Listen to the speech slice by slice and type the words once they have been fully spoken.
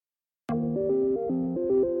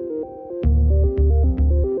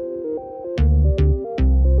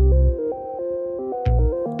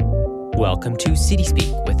Welcome to City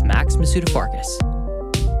Speak with Max Masudafarkas.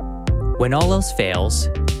 When all else fails,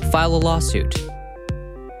 file a lawsuit.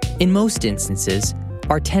 In most instances,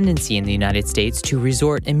 our tendency in the United States to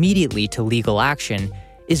resort immediately to legal action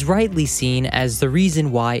is rightly seen as the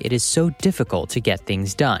reason why it is so difficult to get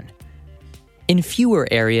things done. In fewer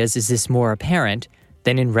areas is this more apparent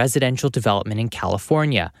than in residential development in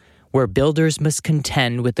California, where builders must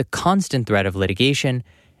contend with the constant threat of litigation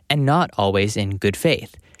and not always in good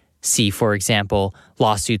faith. See, for example,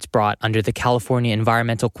 lawsuits brought under the California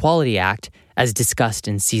Environmental Quality Act, as discussed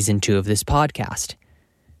in Season 2 of this podcast.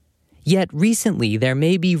 Yet recently, there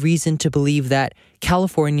may be reason to believe that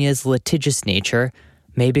California's litigious nature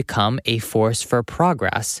may become a force for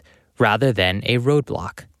progress rather than a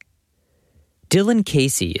roadblock. Dylan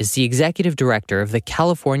Casey is the executive director of the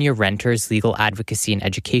California Renters Legal Advocacy and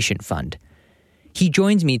Education Fund. He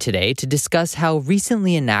joins me today to discuss how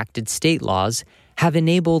recently enacted state laws have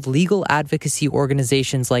enabled legal advocacy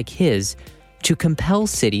organizations like his to compel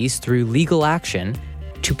cities through legal action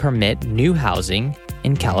to permit new housing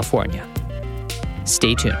in California.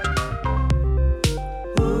 Stay tuned.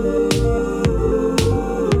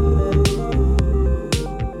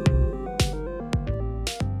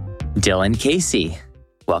 Dylan Casey,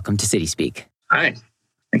 welcome to City Speak. Hi,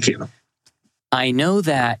 thank you. I know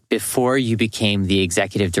that before you became the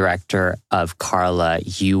executive director of Carla,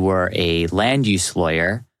 you were a land use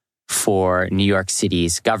lawyer for New York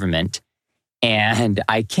City's government. And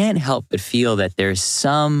I can't help but feel that there's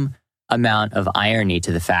some amount of irony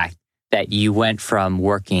to the fact that you went from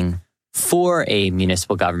working for a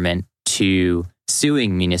municipal government to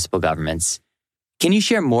suing municipal governments. Can you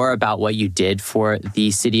share more about what you did for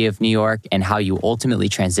the city of New York and how you ultimately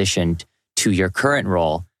transitioned to your current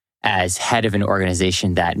role as head of an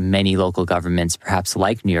organization that many local governments, perhaps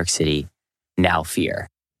like New York City, now fear?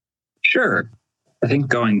 Sure. I think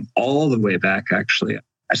going all the way back, actually,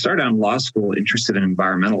 I started out in law school interested in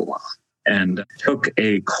environmental law and took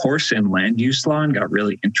a course in land use law and got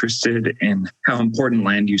really interested in how important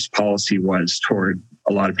land use policy was toward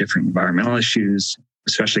a lot of different environmental issues,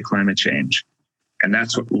 especially climate change. And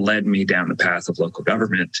that's what led me down the path of local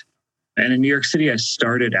government. And in New York City, I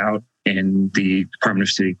started out in the Department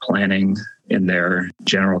of City Planning in their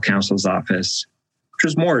general counsel's office, which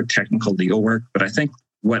was more technical legal work. But I think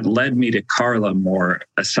what led me to Carla more,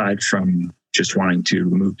 aside from just wanting to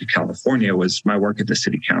move to California, was my work at the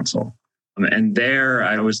city council. And there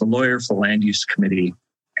I was the lawyer for the land use committee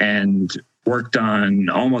and worked on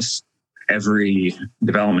almost every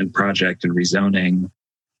development project and rezoning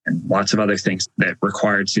and lots of other things that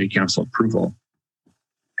required city council approval.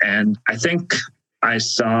 And I think I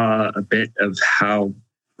saw a bit of how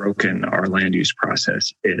broken our land use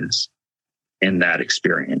process is in that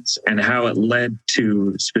experience and how it led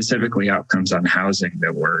to specifically outcomes on housing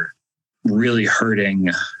that were really hurting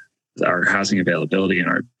our housing availability in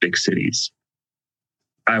our big cities.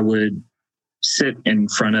 I would sit in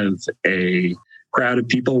front of a crowd of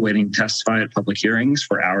people waiting to testify at public hearings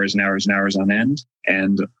for hours and hours and hours on end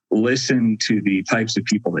and listen to the types of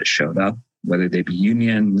people that showed up, whether they be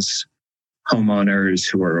unions, homeowners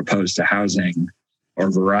who are opposed to housing, or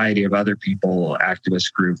a variety of other people,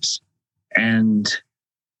 activist groups. And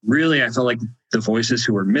really, I felt like the voices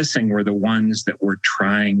who were missing were the ones that were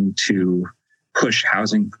trying to push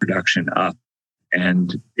housing production up.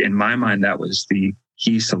 And in my mind, that was the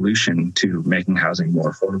key solution to making housing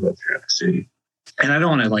more affordable throughout the city. And I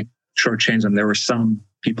don't want to shortchange them. There were some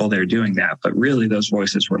people there doing that, but really those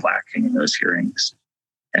voices were lacking in those hearings.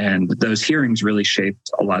 And those hearings really shaped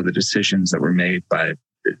a lot of the decisions that were made by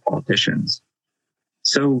the politicians.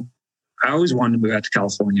 So I always wanted to move out to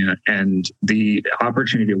California, and the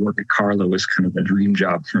opportunity to work at Carla was kind of a dream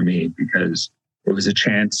job for me because it was a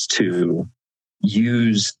chance to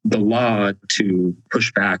use the law to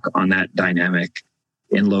push back on that dynamic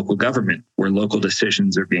in local government, where local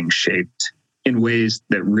decisions are being shaped in ways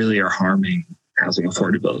that really are harming housing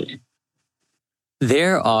affordability.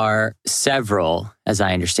 There are several, as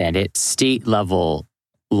I understand it, state-level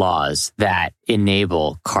laws that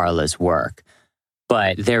enable Carla's work.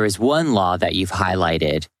 But there is one law that you've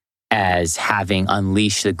highlighted as having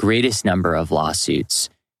unleashed the greatest number of lawsuits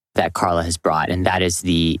that Carla has brought, and that is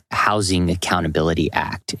the Housing Accountability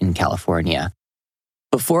Act in California.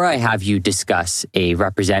 Before I have you discuss a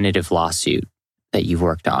representative lawsuit that you've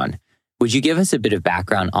worked on, would you give us a bit of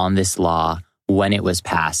background on this law, when it was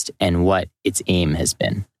passed, and what its aim has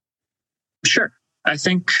been? Sure. I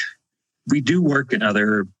think we do work in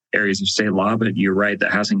other areas of state law, but you're right, the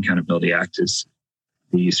Housing Accountability Act is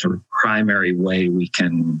the sort of primary way we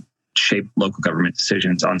can shape local government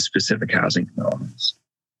decisions on specific housing developments.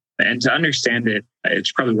 And to understand it,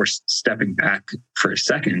 it's probably worth stepping back for a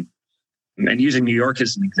second and using New York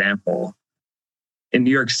as an example. In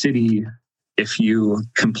New York City, if you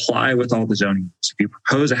comply with all the zoning rules, if you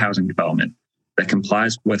propose a housing development that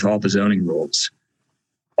complies with all the zoning rules,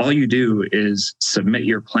 all you do is submit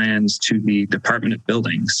your plans to the Department of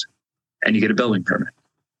Buildings and you get a building permit.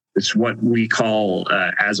 It's what we call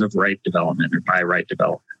as of right development or by right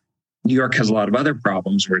development. New York has a lot of other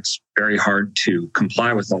problems where it's very hard to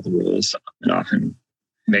comply with all the rules and often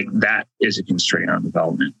make that as a constraint on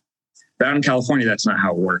development. But out in California, that's not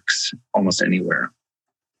how it works almost anywhere.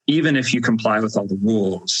 Even if you comply with all the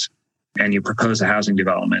rules and you propose a housing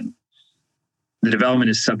development, the development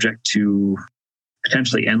is subject to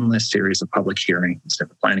potentially endless series of public hearings at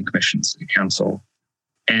the Planning Commission, City Council,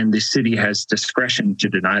 and the city has discretion to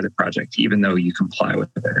deny the project, even though you comply with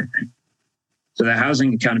everything. So the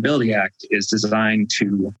Housing Accountability Act is designed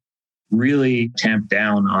to really tamp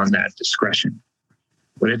down on that discretion.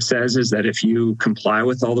 What it says is that if you comply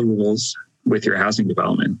with all the rules with your housing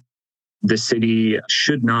development, the city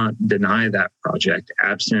should not deny that project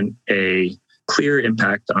absent a clear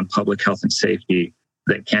impact on public health and safety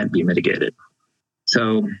that can't be mitigated.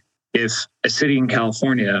 So if a city in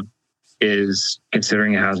California is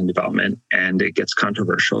considering a housing development and it gets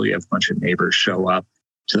controversial, you have a bunch of neighbors show up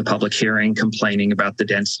to the public hearing complaining about the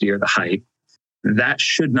density or the height, that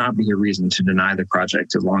should not be a reason to deny the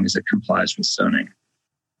project as long as it complies with zoning.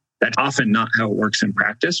 That's often not how it works in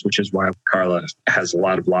practice, which is why Carla has a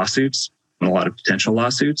lot of lawsuits and a lot of potential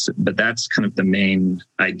lawsuits, but that's kind of the main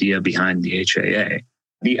idea behind the HAA.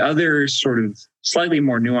 The other sort of slightly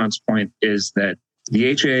more nuanced point is that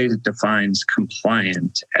the HAA defines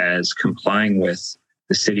compliant as complying with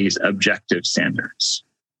the city's objective standards.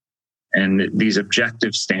 And these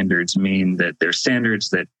objective standards mean that they're standards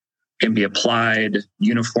that can be applied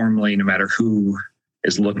uniformly no matter who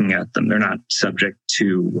is looking at them. They're not subject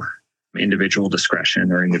to individual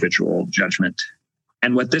discretion or individual judgment.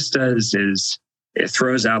 And what this does is it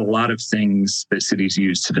throws out a lot of things that cities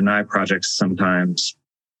use to deny projects sometimes.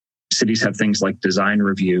 Cities have things like design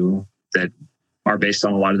review that are based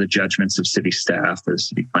on a lot of the judgments of city staff, the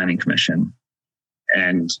City Planning Commission.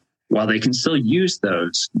 And while they can still use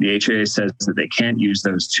those, the HAA says that they can't use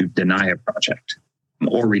those to deny a project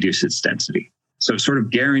or reduce its density. So it sort of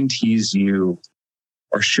guarantees you,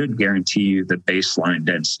 or should guarantee you, the baseline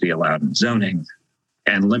density allowed in zoning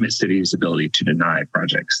and limit cities' ability to deny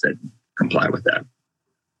projects that comply with that.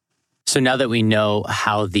 So now that we know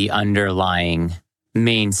how the underlying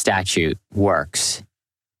main statute works,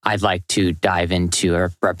 I'd like to dive into a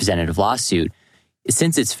representative lawsuit.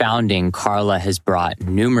 Since its founding, Carla has brought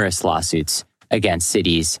numerous lawsuits against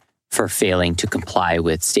cities for failing to comply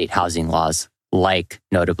with state housing laws, like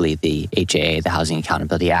notably the HAA, the Housing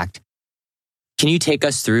Accountability Act. Can you take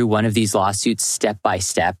us through one of these lawsuits step by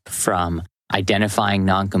step, from identifying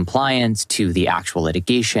noncompliance to the actual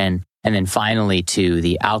litigation, and then finally to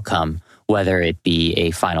the outcome, whether it be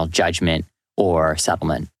a final judgment or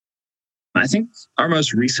settlement? I think our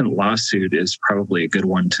most recent lawsuit is probably a good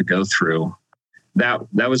one to go through. That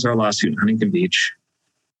was our lawsuit in Huntington Beach.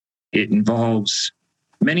 It involves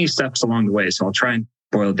many steps along the way, so I'll try and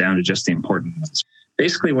boil it down to just the important ones.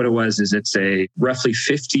 Basically what it was is it's a roughly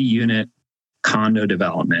 50-unit condo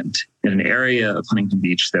development in an area of Huntington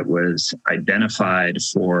Beach that was identified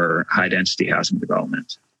for high-density housing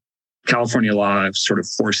development. California law sort of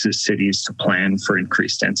forces cities to plan for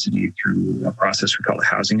increased density through a process we call the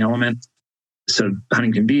housing element. So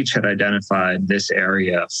Huntington Beach had identified this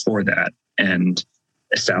area for that and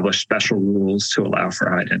established special rules to allow for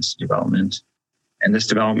high-density development. And this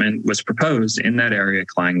development was proposed in that area,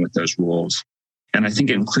 complying with those rules. And I think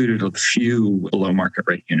it included a few below-market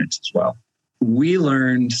rate units as well. We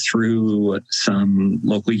learned through some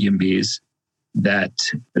local YIMBYs that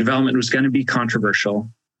the development was going to be controversial.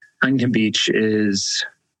 Huntington Beach is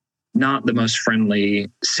not the most friendly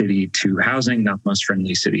city to housing, not the most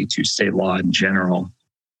friendly city to state law in general.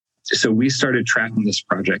 So we started tracking this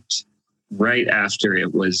project right after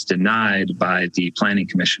it was denied by the Planning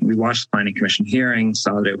Commission. We watched the Planning Commission hearing,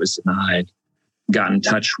 saw that it was denied, got in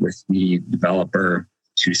touch with the developer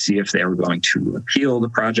to see if they were going to appeal the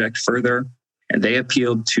project further. And they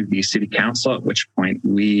appealed to the city council, at which point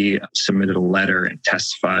we submitted a letter and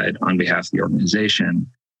testified on behalf of the organization,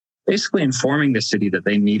 basically informing the city that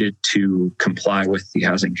they needed to comply with the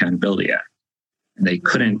Housing Accountability Act. And they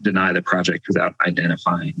couldn't deny the project without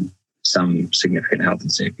identifying some significant health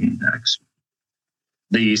and safety impacts.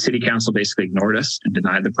 The city council basically ignored us and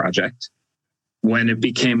denied the project. When it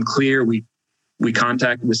became clear, we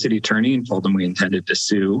contacted the city attorney and told them we intended to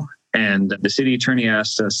sue. And the city attorney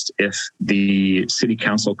asked us if the city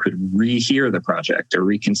council could rehear the project or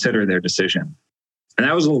reconsider their decision. And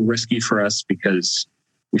that was a little risky for us because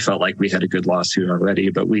we felt like we had a good lawsuit already,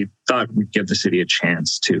 but we thought we'd give the city a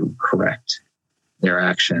chance to correct their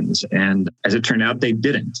actions. And as it turned out, they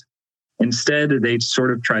didn't. Instead, they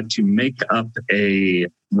sort of tried to make up a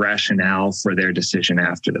rationale for their decision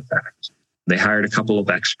after the fact. They hired a couple of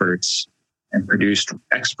experts and produced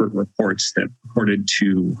expert reports that purported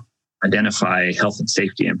to identify health and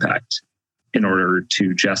safety impact in order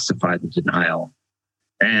to justify the denial.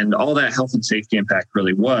 And all that health and safety impact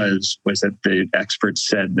really was that the experts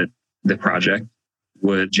said that the project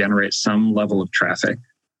would generate some level of traffic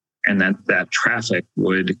and that traffic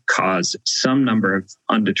would cause some number of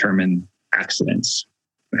undetermined accidents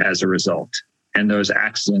as a result. And those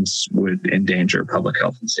accidents would endanger public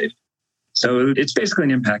health and safety. So it's basically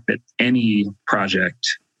an impact that any project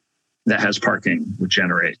that has parking would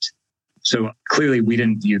generate. So clearly we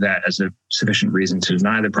didn't view that as a sufficient reason to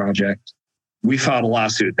deny the project. We filed a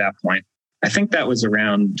lawsuit at that point. I think that was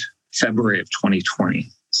around February of 2020.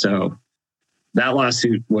 So that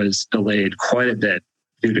lawsuit was delayed quite a bit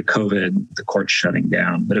due to COVID, the court shutting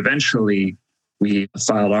down. But eventually we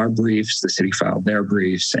filed our briefs, the city filed their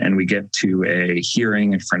briefs, and we get to a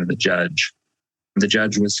hearing in front of the judge. The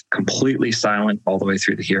judge was completely silent all the way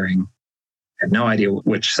through the hearing, had no idea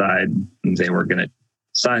which side they were going to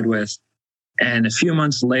side with. And a few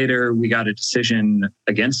months later, we got a decision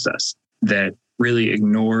against us that really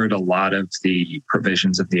ignored a lot of the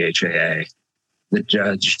provisions of the HAA. The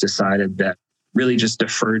judge decided that really just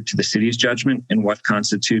deferred to the city's judgment in what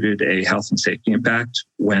constituted a health and safety impact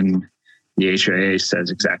when the HAA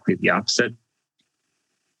says exactly the opposite.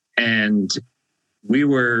 And we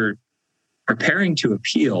were preparing to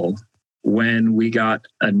appeal when we got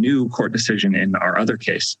a new court decision in our other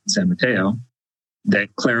case, San Mateo,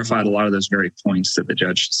 that clarified a lot of those very points that the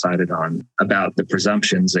judge decided on about the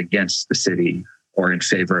presumptions against the city or in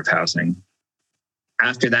favor of housing.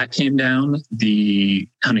 After that came down, the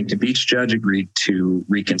Huntington Beach judge agreed to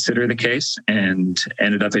reconsider the case and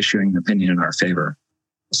ended up issuing an opinion in our favor.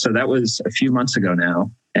 So that was a few months ago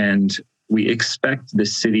now, and we expect the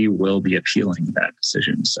city will be appealing that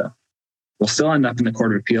decision. So we'll still end up in the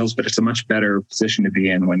Court of Appeals, but it's a much better position to be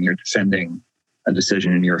in when you're defending a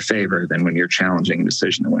decision in your favor than when you're challenging a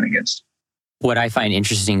decision that went against. What I find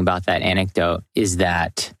interesting about that anecdote is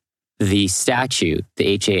that the statute,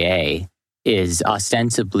 the HAA, is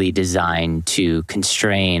ostensibly designed to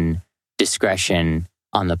constrain discretion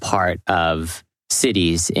on the part of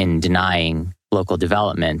cities in denying local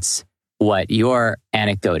developments. What your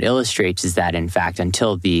anecdote illustrates is that, in fact,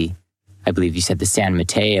 until I believe you said the San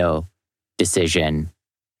Mateo decision,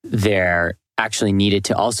 there actually needed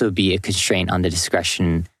to also be a constraint on the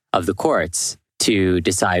discretion of the courts to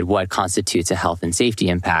decide what constitutes a health and safety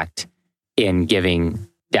impact in giving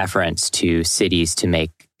deference to cities to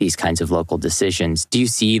make these kinds of local decisions. Do you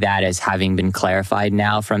see that as having been clarified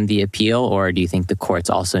now from the appeal, or do you think the courts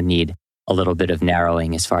also need a little bit of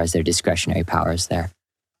narrowing as far as their discretionary powers there?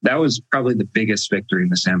 That was probably the biggest victory in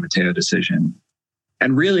the San Mateo decision.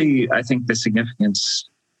 And really, I think the significance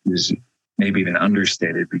is maybe even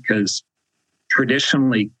understated because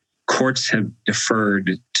traditionally, courts have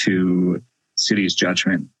deferred to cities'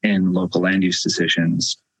 judgment in local land use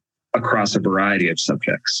decisions across a variety of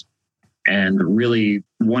subjects. And really,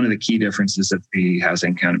 one of the key differences of the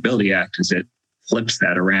Housing Accountability Act is it flips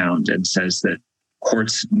that around and says that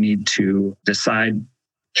courts need to decide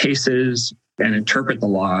cases and interpret the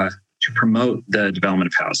law to promote the development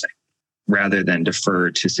of housing rather than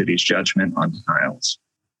defer to cities' judgment on denials.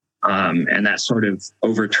 And that sort of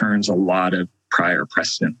overturns a lot of prior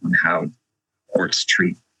precedent on how courts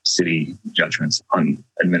treat city judgments on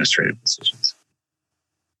administrative decisions.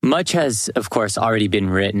 Much has, of course, already been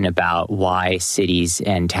written about why cities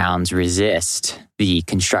and towns resist the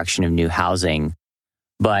construction of new housing.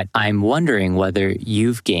 But I'm wondering whether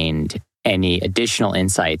you've gained any additional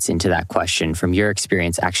insights into that question from your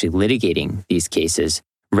experience actually litigating these cases,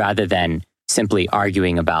 rather than simply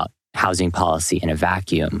arguing about housing policy in a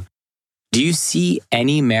vacuum. Do you see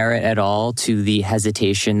any merit at all to the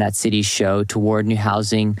hesitation that cities show toward new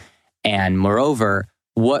housing? And moreover,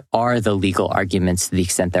 what are the legal arguments, to the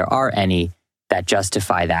extent there are any, that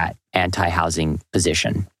justify that anti-housing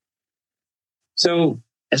position? So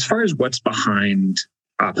as far as what's behind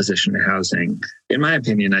opposition to housing, in my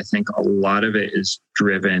opinion, I think a lot of it is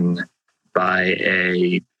driven by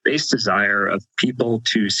a base desire of people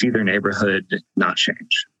to see their neighborhood not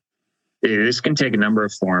change. This can take a number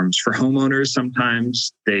of forms. For homeowners,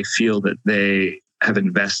 sometimes they feel that they have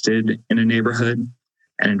invested in a neighborhood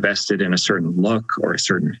and invested in a certain look or a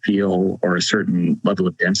certain feel or a certain level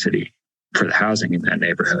of density for the housing in that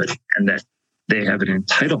neighborhood, and that they have an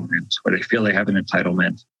entitlement, or they feel they have an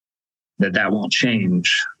entitlement, that won't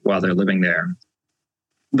change while they're living there.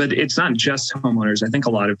 But it's not just homeowners. I think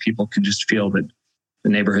a lot of people can just feel that the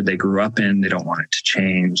neighborhood they grew up in, they don't want it to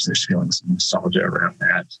change. There's feelings of nostalgia around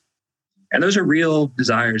that. And those are real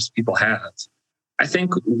desires people have. I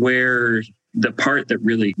think where the part that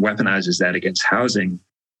really weaponizes that against housing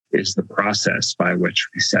is the process by which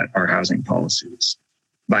we set our housing policies.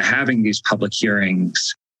 By having these public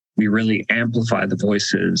hearings, we really amplify the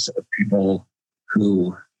voices of people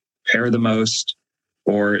who care the most,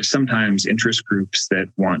 or sometimes interest groups that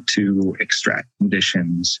want to extract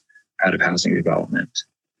conditions out of housing development.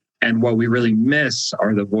 And what we really miss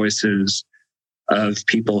are the voices of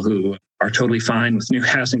people who are totally fine with new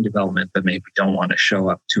housing development, but maybe don't want to show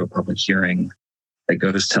up to a public hearing that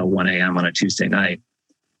goes till 1 a.m. on a Tuesday night.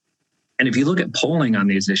 And if you look at polling on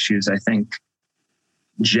these issues, I think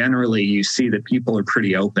generally you see that people are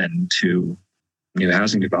pretty open to new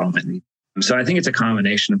housing development. So I think it's a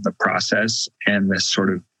combination of the process and this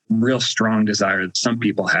sort of real strong desire that some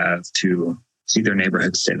people have to see their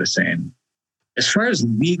neighborhoods stay the same. As far as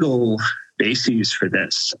legal bases for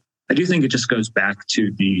this, I do think it just goes back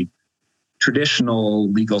to the traditional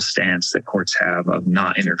legal stance that courts have of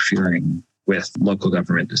not interfering with local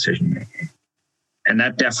government decision-making. And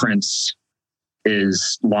that deference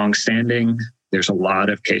is longstanding. There's a lot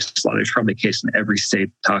of case law. There's probably a case in every state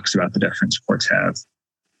that talks about the deference courts have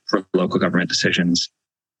for local government decisions.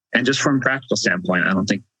 And just from a practical standpoint, I don't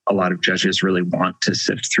think a lot of judges really want to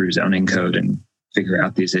sift through zoning code and figure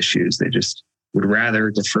out these issues. They just would rather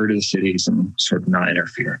defer to the cities and sort of not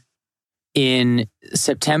interfere. In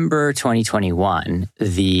September 2021,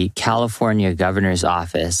 the California Governor's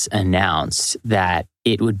Office announced that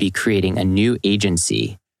it would be creating a new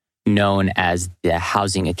agency known as the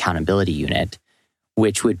Housing Accountability Unit,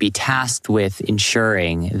 which would be tasked with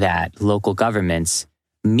ensuring that local governments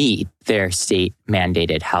meet their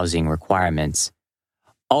state-mandated housing requirements.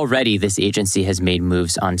 Already, this agency has made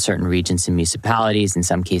moves on certain regions and municipalities, in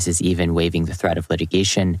some cases even waiving the threat of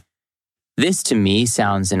litigation. This, to me,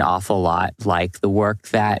 sounds an awful lot like the work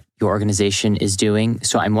that your organization is doing.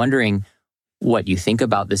 So I'm wondering what you think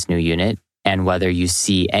about this new unit and whether you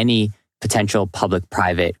see any potential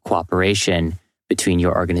public-private cooperation between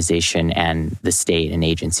your organization and the state and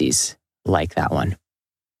agencies like that one.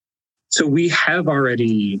 So we have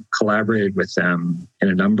already collaborated with them in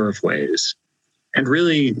a number of ways. And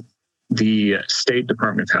really, the State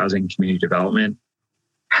Department of Housing and Community Development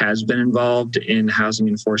has been involved in housing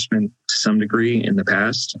enforcement to some degree in the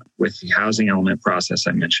past with the housing element process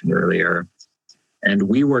I mentioned earlier. And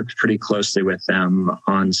we worked pretty closely with them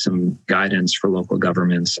on some guidance for local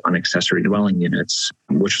governments on accessory dwelling units,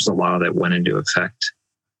 which was a law that went into effect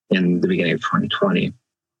in the beginning of 2020.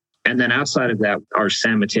 And then outside of that, our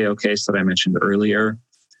San Mateo case that I mentioned earlier,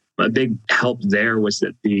 a big help there was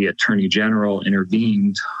that the Attorney General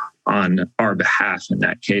intervened on our behalf in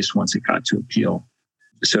that case once it got to appeal.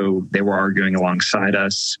 So they were arguing alongside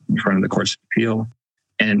us in front of the Courts of Appeal,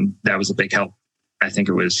 and that was a big help. I think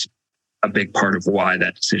it was a big part of why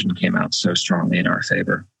that decision came out so strongly in our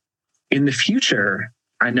favor. In the future,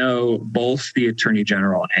 I know both the Attorney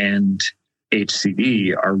General and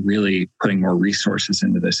HCD are really putting more resources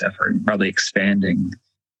into this effort and probably expanding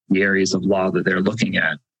the areas of law that they're looking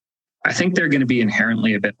at. I think they're going to be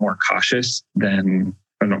inherently a bit more cautious than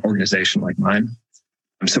an organization like mine.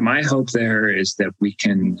 So my hope there is that we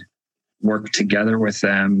can work together with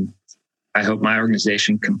them. I hope my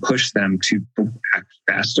organization can push them to act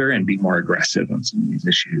faster and be more aggressive on some of these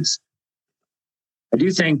issues. I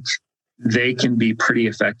do think they can be pretty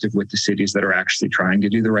effective with the cities that are actually trying to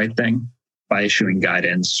do the right thing by issuing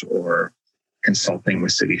guidance or consulting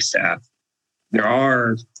with city staff. There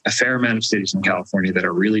are a fair amount of cities in California that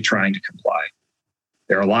are really trying to comply.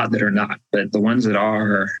 There are a lot that are not, but the ones that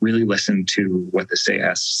are really listen to what the state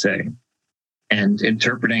has to say. And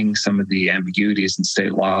interpreting some of the ambiguities in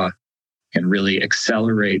state law can really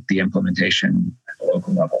accelerate the implementation at the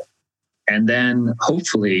local level. And then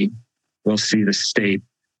hopefully we'll see the state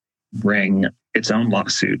bring its own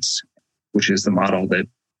lawsuits, which is the model that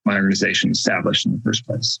my organization established in the first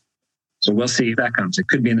place. So we'll see if that comes. It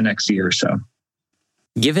could be in the next year or so.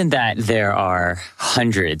 Given that there are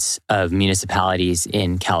hundreds of municipalities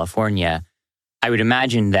in California, I would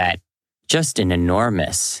imagine that just an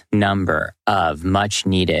enormous number of much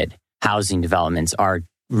needed housing developments are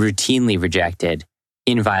routinely rejected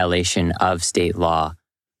in violation of state law,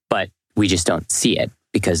 but we just don't see it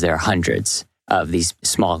because there are hundreds of these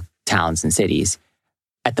small towns and cities.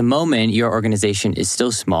 At the moment, your organization is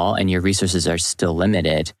still small and your resources are still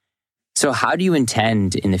limited. So how do you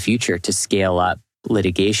intend in the future to scale up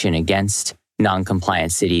litigation against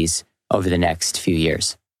non-compliant cities over the next few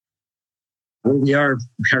years? Well, we are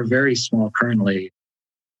very small currently.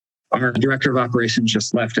 Our director of operations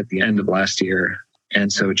just left at the end of last year.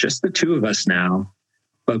 And so just the two of us now,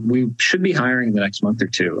 but we should be hiring in the next month or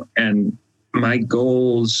two. And my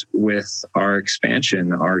goals with our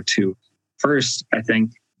expansion are to, first, I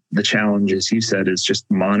think the challenge, as you said, is just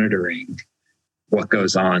monitoring what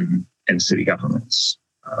goes on in city governments.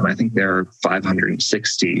 I think there are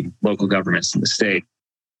 560 local governments in the state.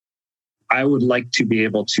 I would like to be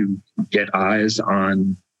able to get eyes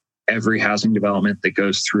on every housing development that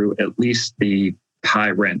goes through at least the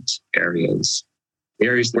high rent areas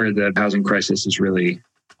where the housing crisis is really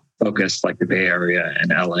focused, like the Bay Area and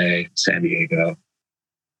LA, San Diego.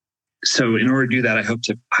 So in order to do that, I hope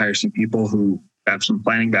to hire some people who have some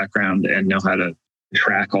planning background and know how to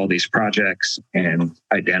track all these projects and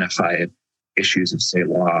identify issues of state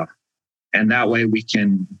law. And that way we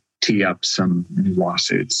can tee up some new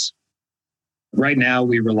lawsuits. Right now,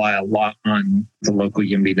 we rely a lot on the local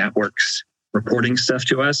YIMBY networks reporting stuff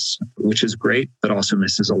to us, which is great, but also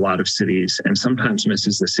misses a lot of cities and sometimes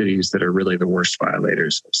misses the cities that are really the worst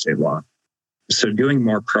violators of state law. So doing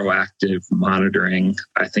more proactive monitoring,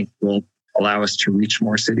 I think, will allow us to reach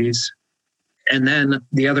more cities. And then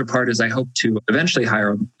the other part is I hope to eventually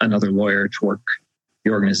hire another lawyer to work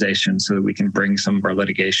the organization so that we can bring some of our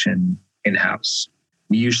litigation in-house.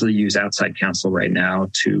 We usually use outside counsel right now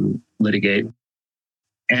to litigate.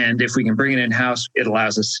 And if we can bring it in-house, it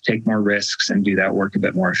allows us to take more risks and do that work a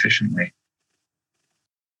bit more efficiently.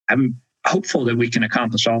 I'm hopeful that we can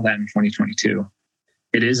accomplish all that in 2022.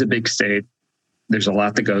 It is a big state. There's a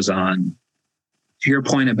lot that goes on. To your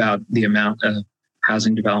point about the amount of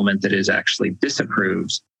housing development that is actually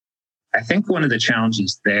disapproved, I think one of the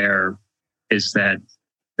challenges there is that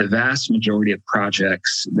the vast majority of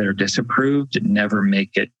projects that are disapproved never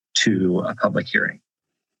make it to a public hearing.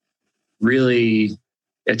 Really,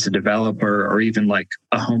 it's a developer or even like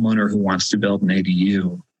a homeowner who wants to build an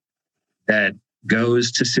ADU that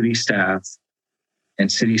goes to city staff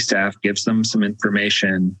and city staff gives them some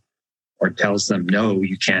information or tells them, no,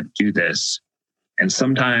 you can't do this. And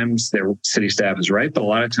sometimes their city staff is right, but a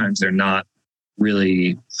lot of times they're not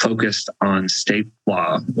really focused on state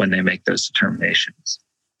law when they make those determinations.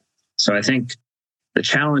 So I think the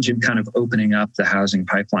challenge in kind of opening up the housing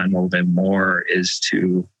pipeline a little bit more is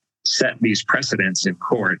to set these precedents in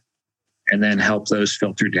court and then help those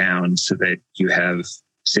filter down so that you have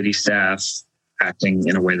city staff acting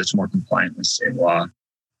in a way that's more compliant with state law.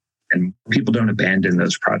 And people don't abandon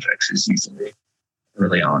those projects as easily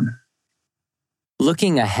early on.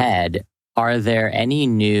 Looking ahead, are there any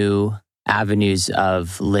new avenues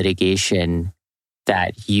of litigation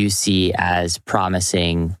that you see as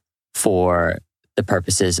promising for the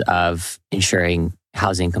purposes of ensuring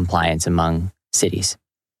housing compliance among cities?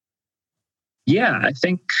 Yeah, I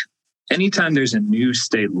think anytime there's a new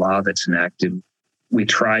state law that's enacted, we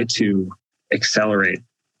try to accelerate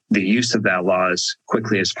the use of that law as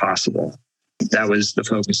quickly as possible. That was the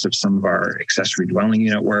focus of some of our accessory dwelling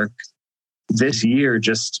unit work. This year,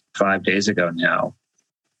 just 5 days ago now,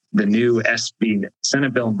 the new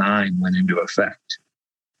Senate Bill 9 went into effect.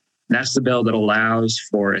 And that's the bill that allows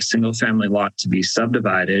for a single family lot to be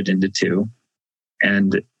subdivided into two,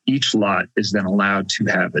 and each lot is then allowed to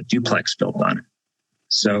have a duplex built on it.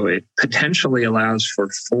 So it potentially allows for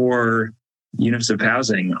 4 units of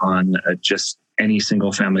housing on just any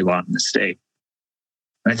single family lot in the state.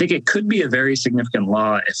 And I think it could be a very significant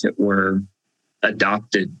law if it were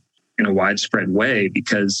adopted in a widespread way,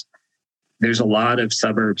 because there's a lot of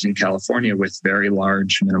suburbs in California with very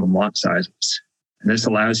large minimum lot sizes. And this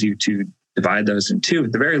allows you to divide those in two,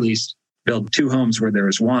 at the very least, build 2 homes where there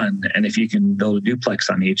was 1. And if you can build a duplex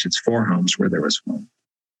on each, it's 4 homes where there was 1.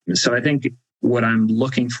 So I think what I'm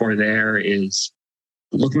looking for there is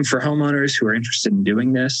looking for homeowners who are interested in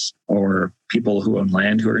doing this, or people who own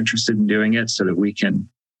land who are interested in doing it, so that we can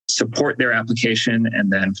support their application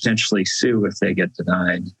and then potentially sue if they get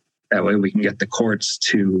denied. That way we can get the courts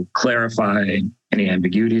to clarify any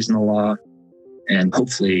ambiguities in the law and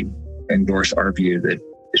hopefully endorse our view that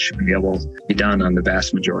it should be able to be done on the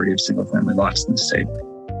vast majority of single-family lots in the state.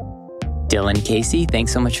 Dylan Casey,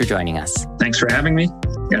 thanks so much for joining us. Thanks for having me.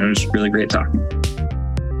 It was really great talking.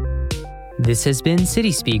 This has been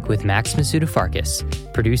City Speak with Max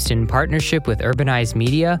Masudafarkas, produced in partnership with Urbanized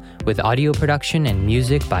Media, with audio production and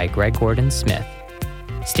music by Greg Gordon Smith.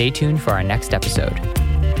 Stay tuned for our next episode.